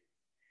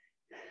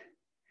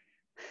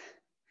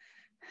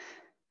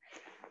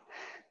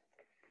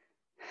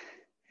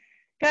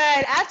 Good.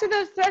 After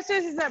those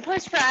thrusters is that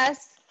push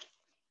press.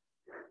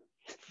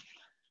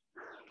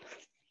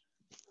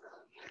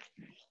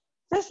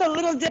 Just a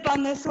little dip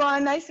on this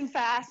one, nice and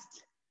fast.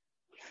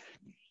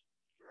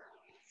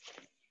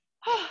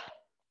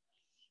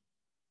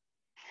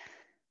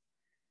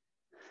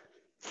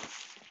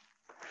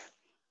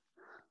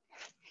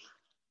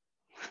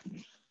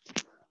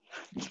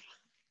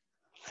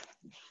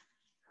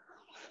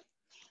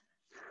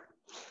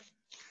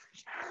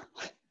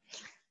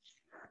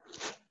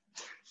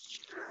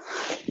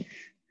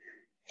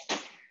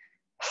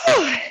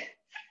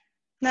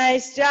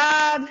 Nice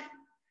job.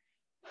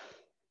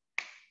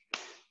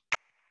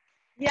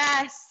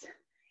 Yes.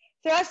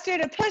 Thruster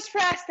to push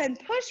press, then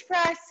push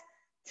press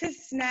to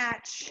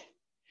snatch.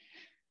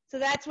 So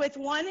that's with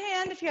one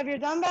hand if you have your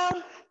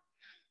dumbbell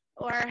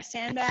or a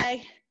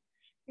sandbag.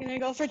 You're gonna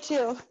go for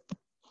 2.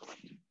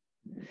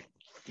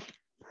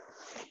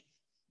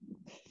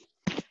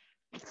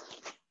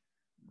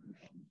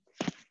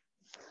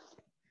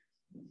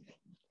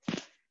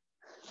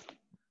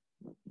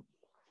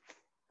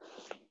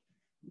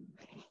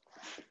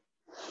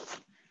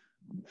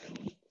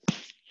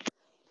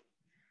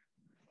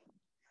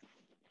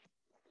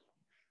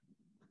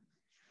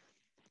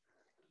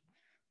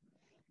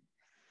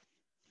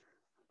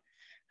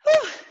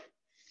 Whew.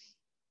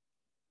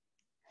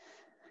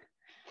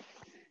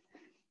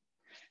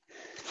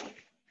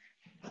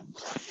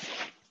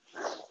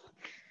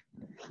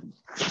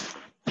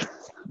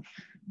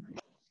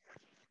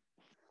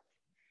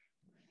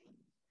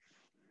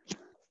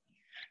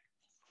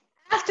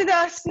 After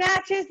those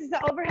snatches is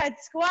the overhead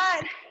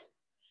squat.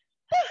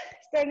 Whew.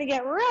 Starting to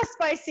get real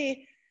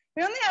spicy.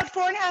 We only have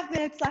 4.5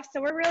 minutes left,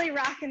 so we're really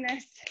rocking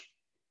this.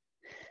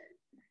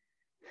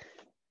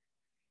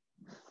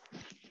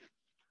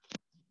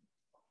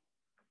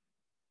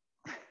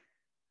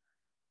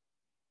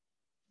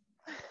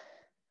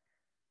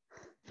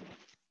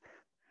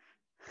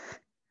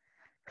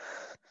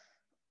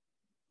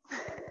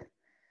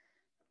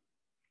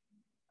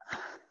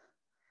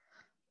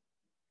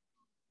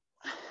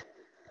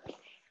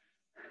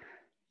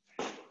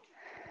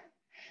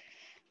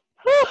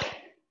 Whew.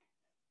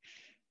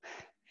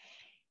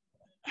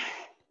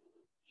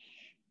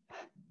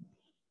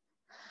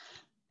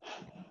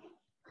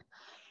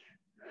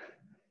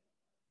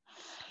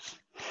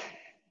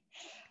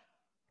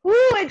 Woo,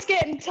 it's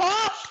getting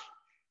tough.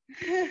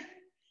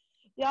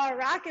 Y'all are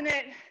rocking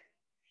it.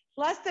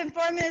 Less than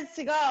 4 minutes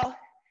to go.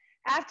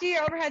 After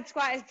your overhead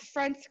squat is the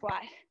front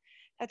squat.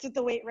 That's with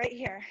the weight right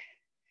here.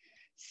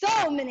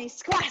 So many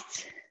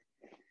squats.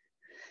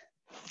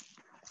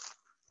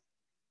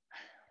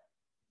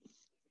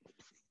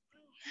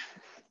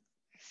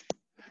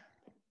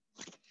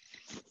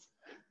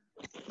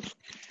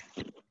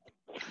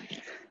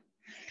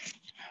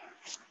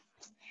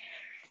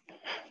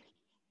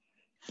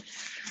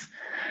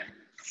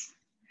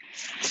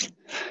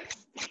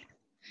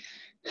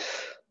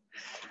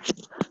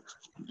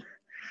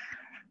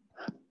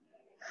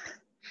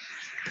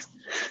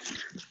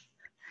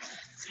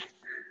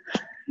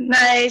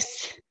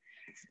 Nice.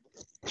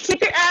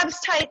 Keep your abs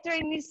tight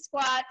during these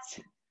squats.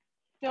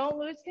 Don't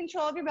lose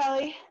control of your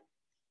belly.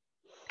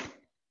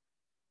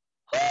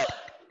 Whew.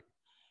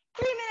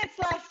 3 minutes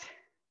left.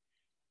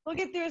 We'll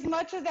get through as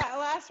much of that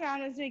last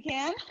round as we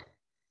can.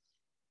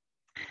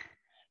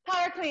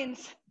 Power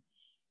cleans.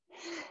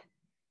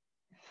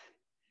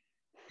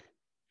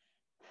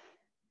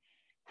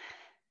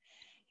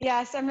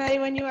 Yes, I'm ready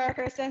when you are,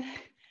 Kirsten.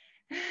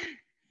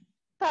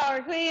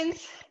 Power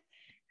cleans.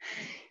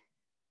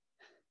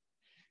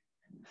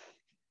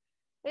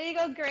 There you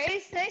go,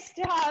 Grace. Nice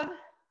job.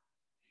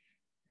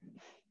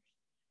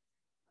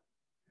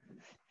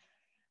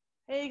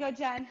 There you go,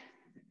 Jen.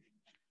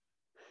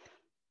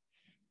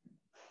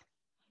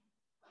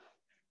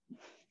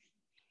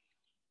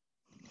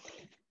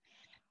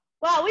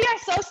 Wow, we are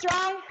so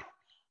strong.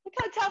 Look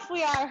how tough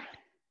we are.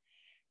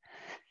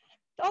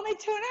 Only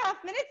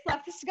 2.5 minutes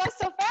left. This goes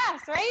so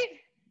fast, right?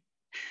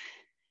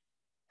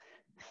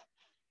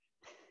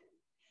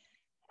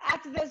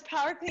 After those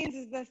power cleans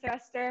is the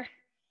thruster.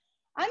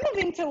 I'm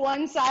moving to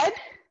one side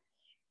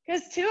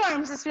because 2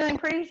 arms is feeling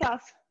pretty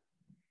tough.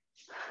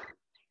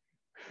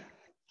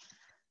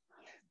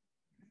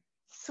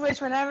 Switch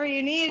whenever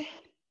you need.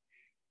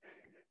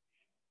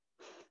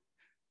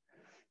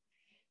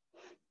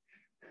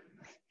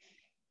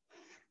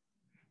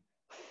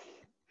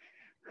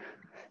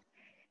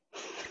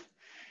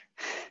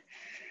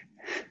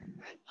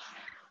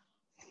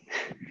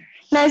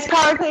 Nice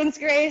power cleans,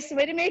 Grace.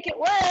 Way to make it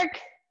work.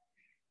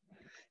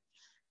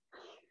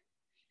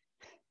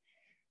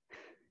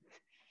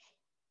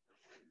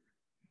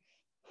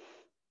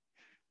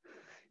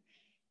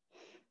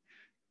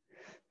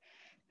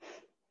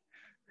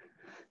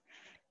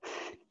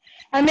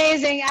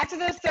 Amazing. After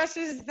those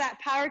thrusters is that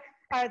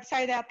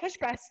that push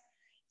press.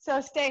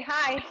 So stay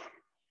high,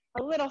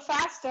 a little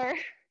faster,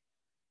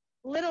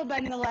 little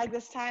bend in the leg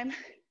this time.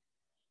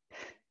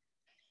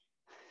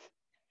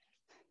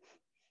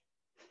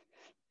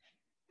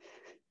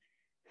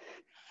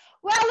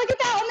 Wow, look at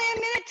that, only 1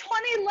 minute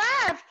 20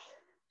 left.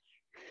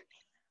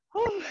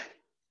 Whew.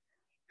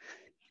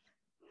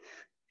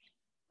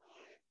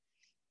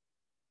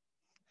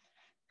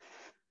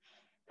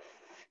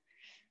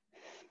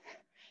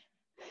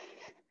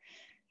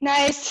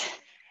 Nice.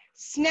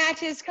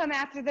 Snatches come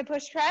after the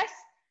push press.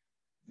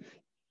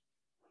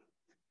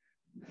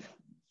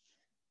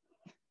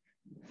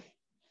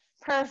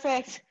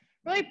 Perfect.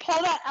 Really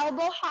pull that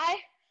elbow high,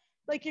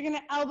 like you're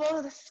gonna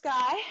elbow the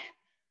sky.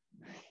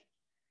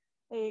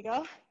 There you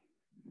go.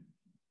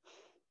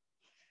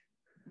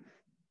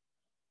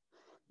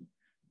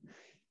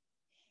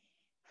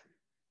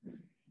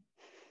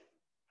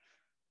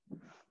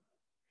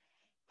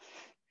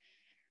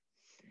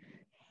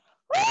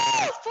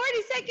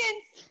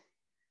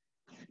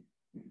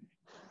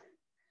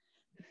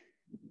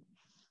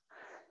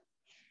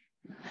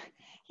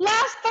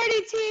 Last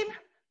 30, team.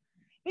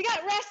 We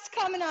got rest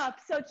coming up,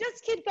 so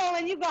just keep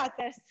going. You got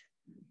this.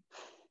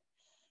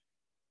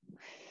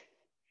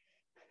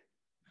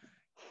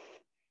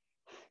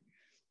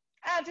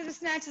 After the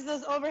snatches,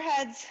 those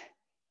overheads.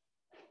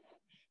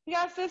 We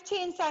got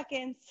 15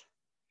 seconds.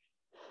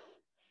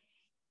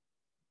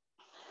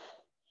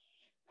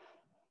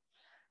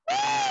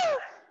 Woo!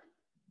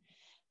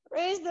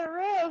 Raise the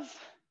roof.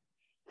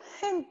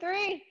 In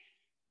 3,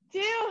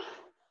 2,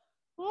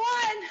 1.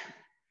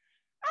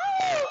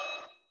 Oh!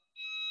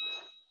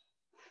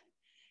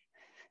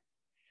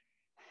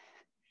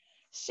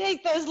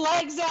 Shake those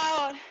legs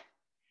out.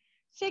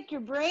 Shake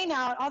your brain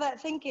out, all that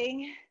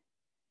thinking.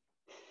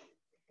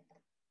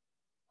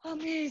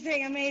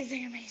 Amazing,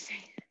 amazing, amazing.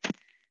 I'm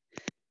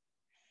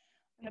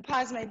gonna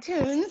pause my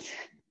tunes.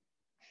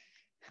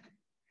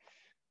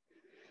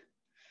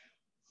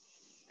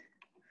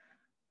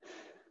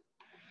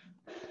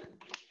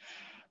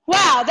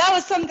 Wow, that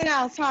was something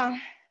else, huh?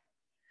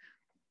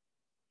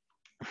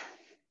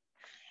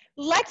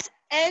 Let's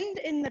end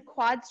in the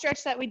quad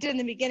stretch that we did in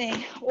the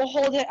beginning. We'll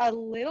hold it a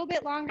little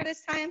bit longer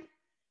this time.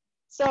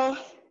 So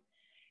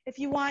if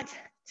you want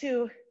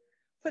to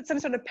put some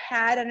sort of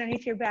pad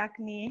underneath your back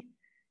knee,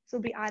 so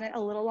we'll be on it a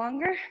little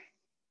longer.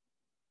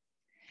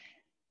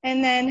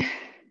 And then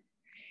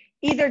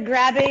either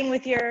grabbing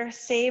with your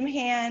same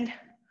hand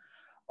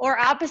or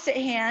opposite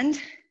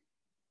hand.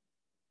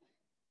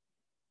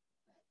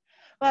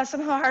 Well,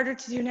 somehow harder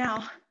to do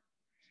now.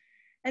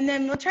 And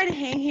then we'll try to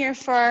hang here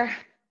for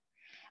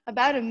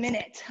about a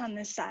minute on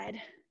this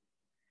side.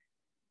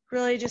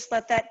 Really just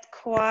let that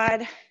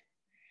quad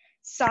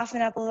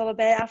soften up a little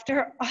bit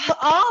after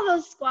all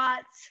those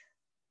squats.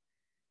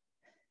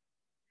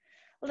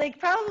 Like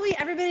probably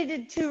everybody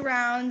did 2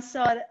 rounds,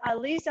 so at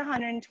least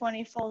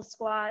 120 full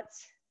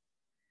squats.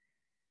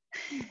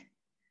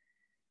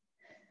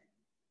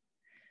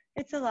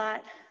 It's a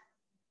lot.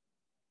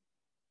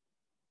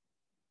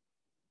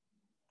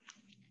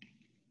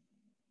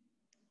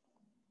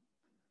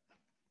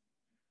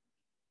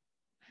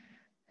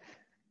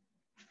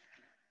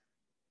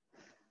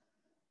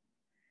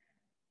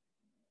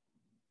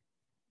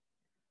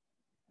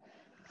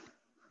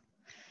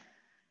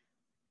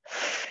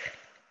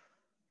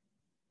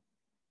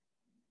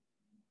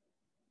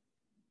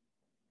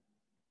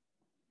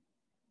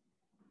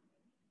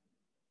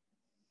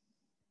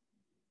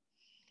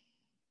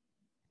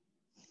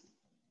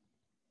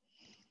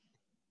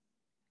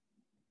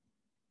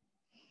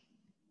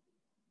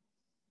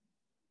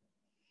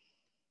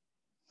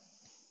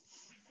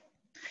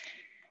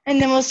 And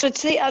then we'll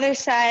switch to the other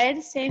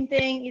side. Same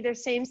thing, either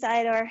same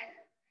side or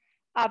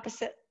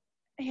opposite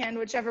hand,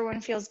 whichever one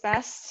feels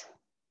best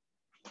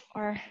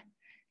or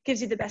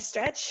gives you the best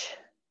stretch.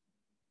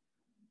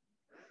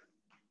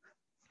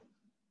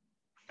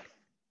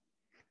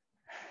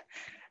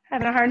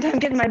 Having a hard time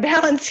getting my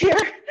balance here.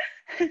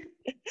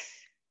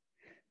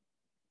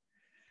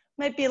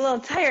 Might be a little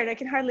tired. I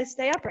can hardly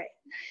stay upright.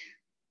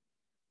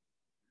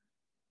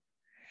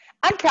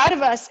 I'm proud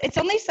of us. It's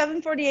only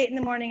 7:48 in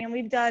the morning and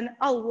we've done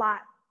a lot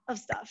of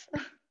stuff.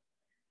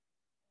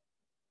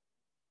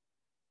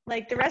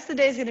 Like the rest of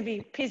the day is going to be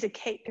a piece of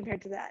cake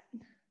compared to that.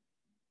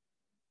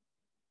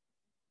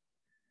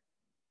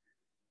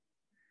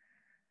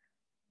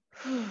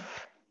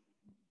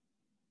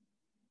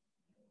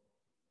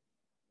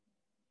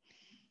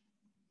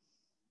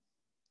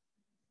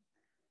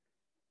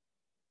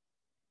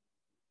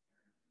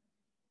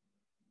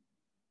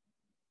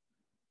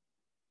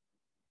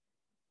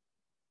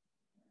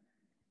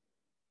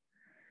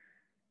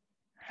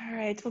 All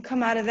right, we'll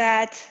come out of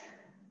that.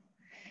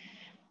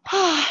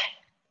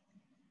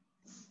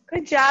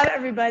 Good job,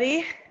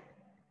 everybody.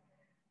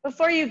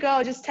 Before you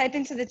go, just type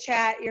into the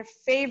chat your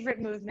favorite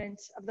movement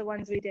of the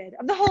ones we did,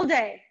 of the whole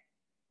day.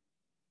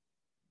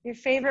 Your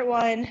favorite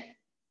one.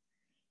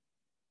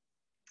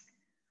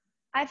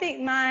 I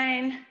think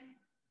mine,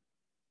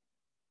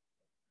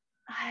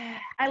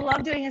 I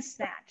love doing a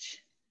snatch.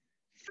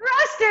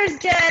 Thrusters,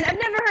 Jen. I've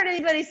never heard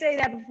anybody say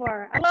that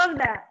before. I love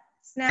that.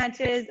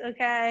 Snatches,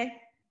 okay.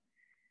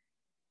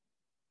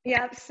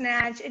 Yep,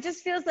 snatch. It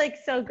just feels like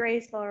so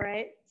graceful,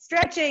 right?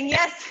 Stretching,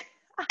 yes.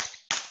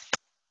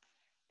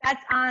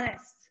 That's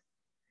honest.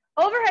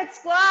 Overhead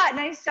squat.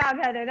 Nice job,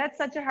 Heather. That's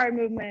such a hard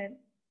movement.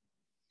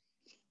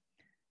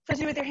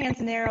 Especially with your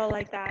hands narrow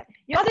like that.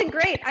 Y'all did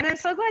great. And I'm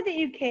so glad that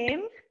you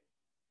came.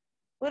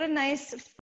 What a nice